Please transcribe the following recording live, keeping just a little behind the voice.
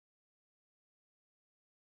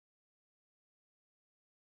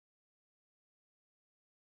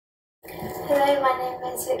Hello, my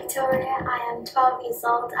name is Victoria. I am 12 years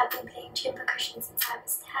old. I've been playing tune percussion since I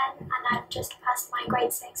was 10 and I've just passed my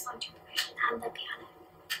grade 6 on tune percussion and the piano.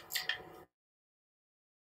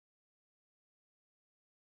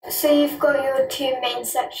 So you've got your two main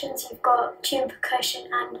sections. You've got tune percussion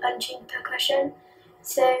and untuned percussion.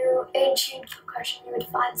 So in tuned percussion you would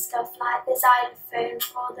find stuff like the xylophone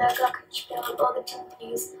or the glockenspiel or the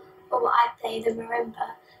timpanis or what I play, the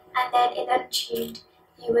marimba. And then in untuned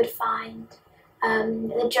you would find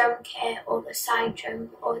the drum kit or the side drum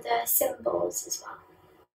or the cymbals as well.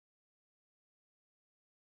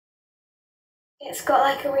 It's got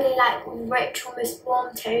like a really rich, almost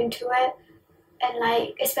warm tone to it,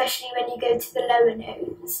 and especially when you go to the lower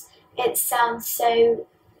notes, it sounds so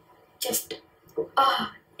just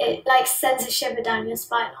it sends a shiver down your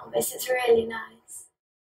spine almost. It's really nice.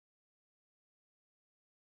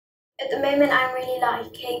 At the moment I'm really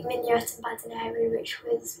liking Minuet and Badineri, which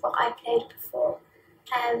was what I played before.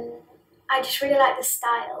 I just really like the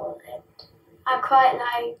style, and I quite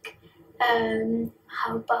like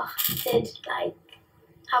how Bach did,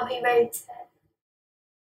 how he wrote it.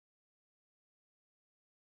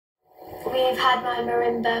 We've had my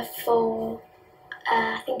marimba for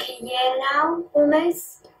I think a year now,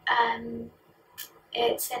 almost.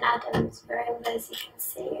 It's an Adams marimba, as you can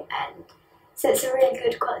see, and so it's a really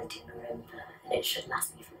good quality marimba, and it should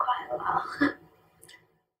last me for quite a while.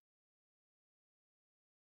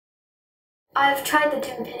 I've tried the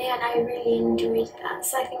timpani and I really enjoyed that,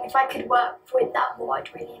 so I think if I could work with that more,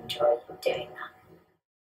 I'd really enjoy doing that.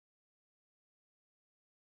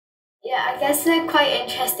 Yeah, I guess they're quite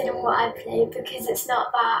interested in what I play because it's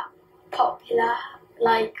not that popular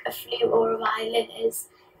like a flute or a violin is,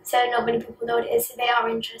 so not many people know what it is, so they are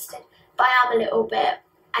interested. But I am a little bit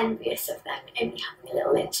envious of them only having a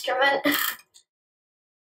little instrument.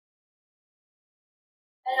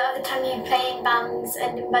 A lot of the time you play in bands,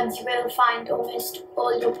 and in bands you will find almost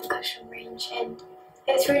all your percussion range, and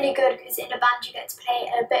it's really good because in a band you get to play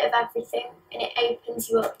a bit of everything and it opens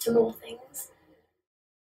you up to more things.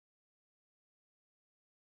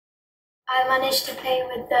 I managed to play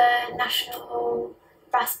with the National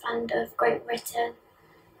Brass Band of Great Britain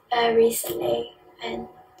recently, and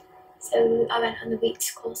so I went on the week's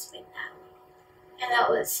course with them, and that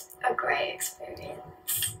was a great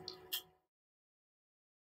experience.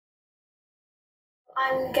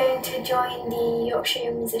 I'm going to join the Yorkshire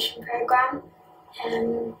Young Musician Programme,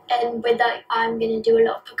 and with that I'm going to do a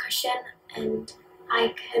lot of percussion, and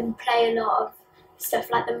I can play a lot of stuff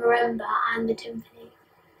like the marimba and the timpani,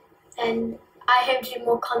 and I hope to do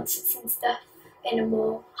more concerts and stuff in a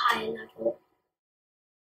more higher level.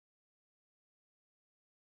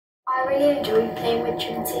 I really enjoy playing with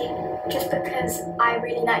Trinity just because I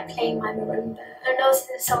really like playing my marimba, and also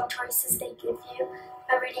the song choices they give you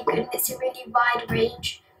are really good. It's a really wide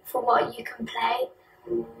range for what you can play,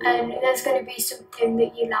 and there's going to be something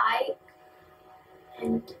that you like,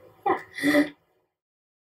 and yeah.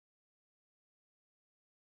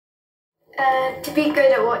 To be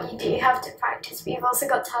good at what you do, you have to practice, but you've also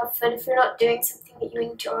got to have fun. If you're not doing something that you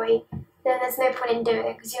enjoy, then there's no point in doing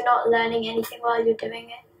it because you're not learning anything while you're doing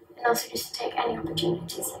it. And also just to take any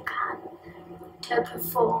opportunities you can to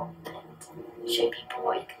perform and show people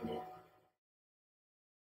what you can do.